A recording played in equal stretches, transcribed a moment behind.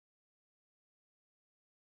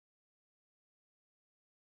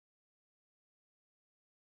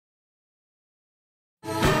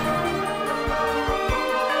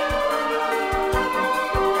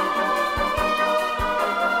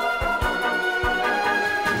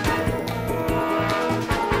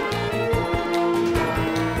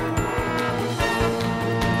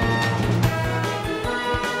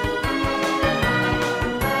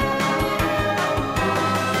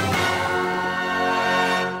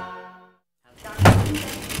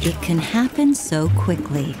It can happen so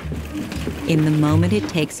quickly. In the moment it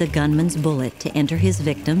takes a gunman's bullet to enter his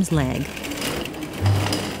victim's leg,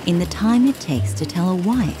 in the time it takes to tell a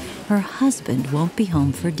wife her husband won't be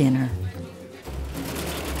home for dinner,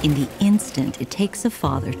 in the instant it takes a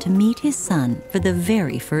father to meet his son for the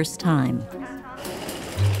very first time.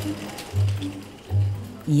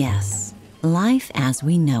 Yes, life as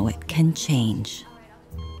we know it can change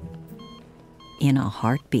in a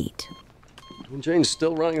heartbeat. And Jane's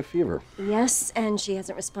still running a fever. Yes, and she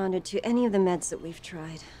hasn't responded to any of the meds that we've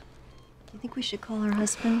tried. Do you think we should call her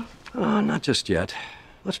husband? Not just yet.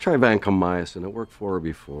 Let's try vancomycin. It worked for her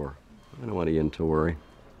before. I don't want Ian to worry.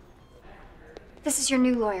 This is your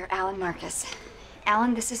new lawyer, Alan Marcus.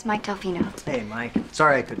 Alan, this is Mike Delfino. Hey, Mike.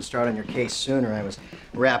 Sorry I couldn't start on your case sooner. I was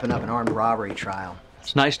wrapping up an armed robbery trial.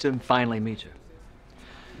 It's nice to finally meet you.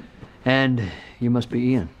 And you must be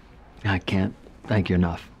Ian. I can't thank you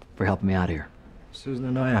enough for helping me out here. Susan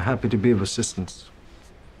and I are happy to be of assistance.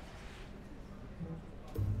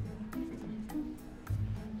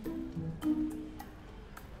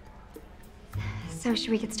 So,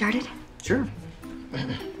 should we get started? Sure.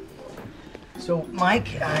 So,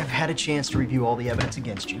 Mike, I've had a chance to review all the evidence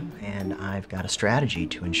against you, and I've got a strategy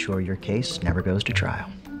to ensure your case never goes to trial.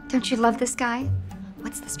 Don't you love this guy?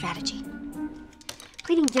 What's the strategy?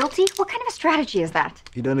 Pleading guilty? What kind of a strategy is that?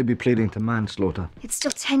 He'd only be pleading to manslaughter. It's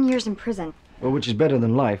still 10 years in prison. Well, which is better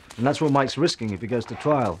than life, and that's what Mike's risking if he goes to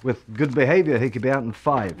trial. With good behavior, he could be out in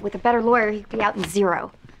 5. With a better lawyer, he could be out in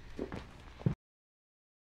 0.